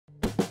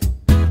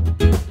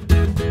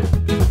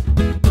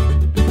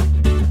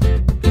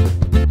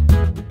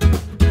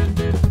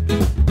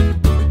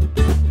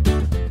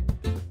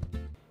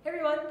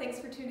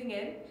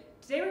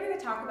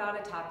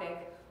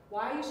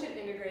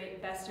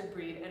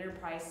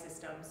enterprise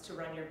systems to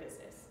run your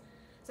business.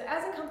 So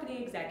as a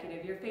company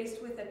executive, you're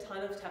faced with a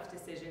ton of tough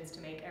decisions to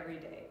make every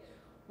day.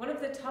 One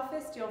of the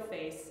toughest you'll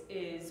face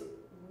is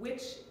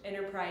which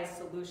enterprise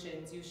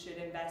solutions you should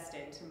invest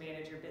in to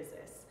manage your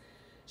business.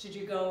 Should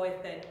you go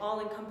with an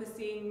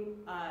all-encompassing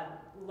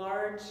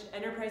large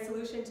enterprise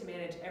solution to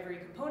manage every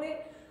component,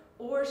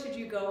 or should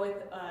you go with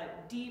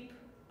deep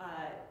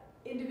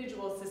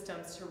individual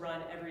systems to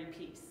run every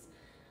piece?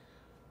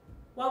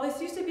 While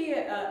this used to be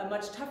a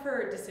much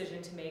tougher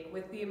decision to make,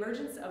 with the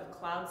emergence of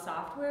cloud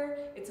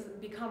software, it's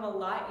become a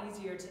lot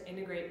easier to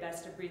integrate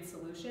best-of-breed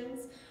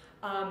solutions.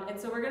 And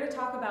so we're going to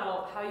talk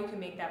about how you can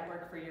make that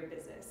work for your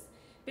business.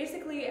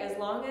 Basically, as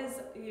long as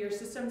your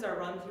systems are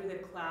run through the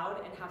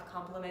cloud and have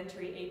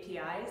complementary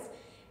APIs,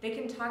 they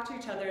can talk to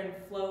each other and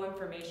flow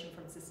information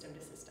from system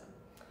to system.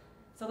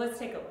 So let's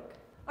take a look.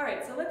 All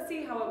right, so let's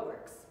see how it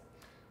works.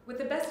 With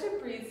the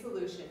best-of-breed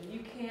solution,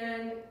 you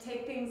can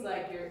take things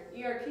like your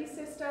ERP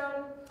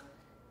system,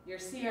 your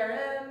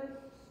CRM,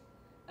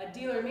 a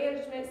dealer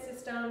management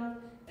system,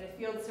 and a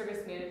field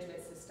service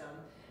management system.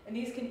 And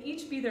these can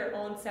each be their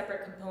own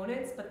separate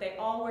components, but they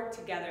all work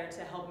together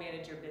to help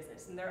manage your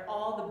business, and they're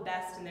all the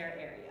best in their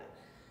area.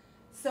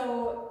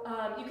 So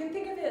you can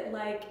think of it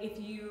like if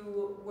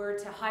you were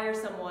to hire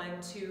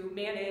someone to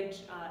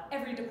manage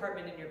every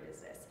department in your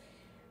business.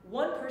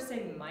 One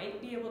person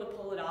might be able to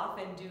pull it off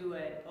and do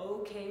an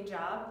okay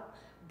job,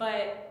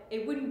 but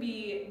it wouldn't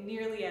be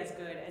nearly as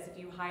good as if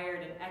you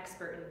hired an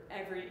expert in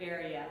every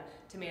area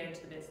to manage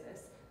the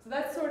business. So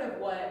that's sort of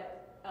what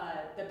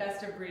the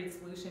best-of-breed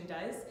solution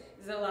does,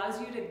 is it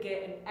allows you to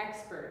get an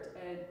expert,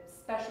 a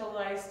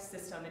specialized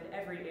system in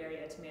every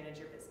area to manage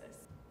your business.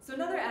 So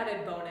another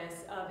added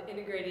bonus of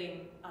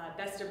integrating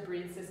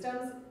best-of-breed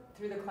systems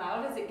through the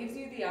cloud is it gives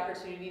you the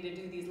opportunity to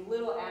do these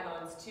little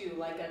add-ons too,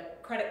 like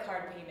a credit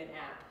card payment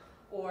app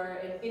or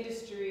an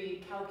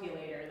industry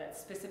calculator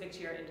that's specific to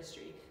your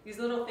industry. These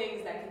little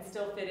things that can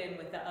still fit in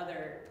with the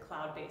other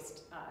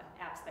cloud-based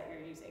apps that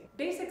you're using.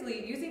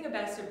 Basically, using a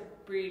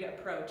best-of-breed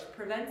approach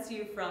prevents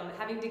you from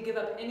having to give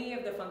up any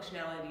of the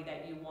functionality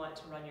that you want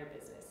to run your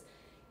business.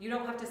 You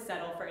don't have to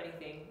settle for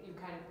anything. You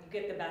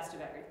get the best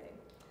of everything.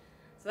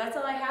 So that's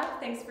all I have.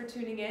 Thanks for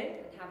tuning in,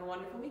 and have a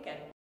wonderful weekend.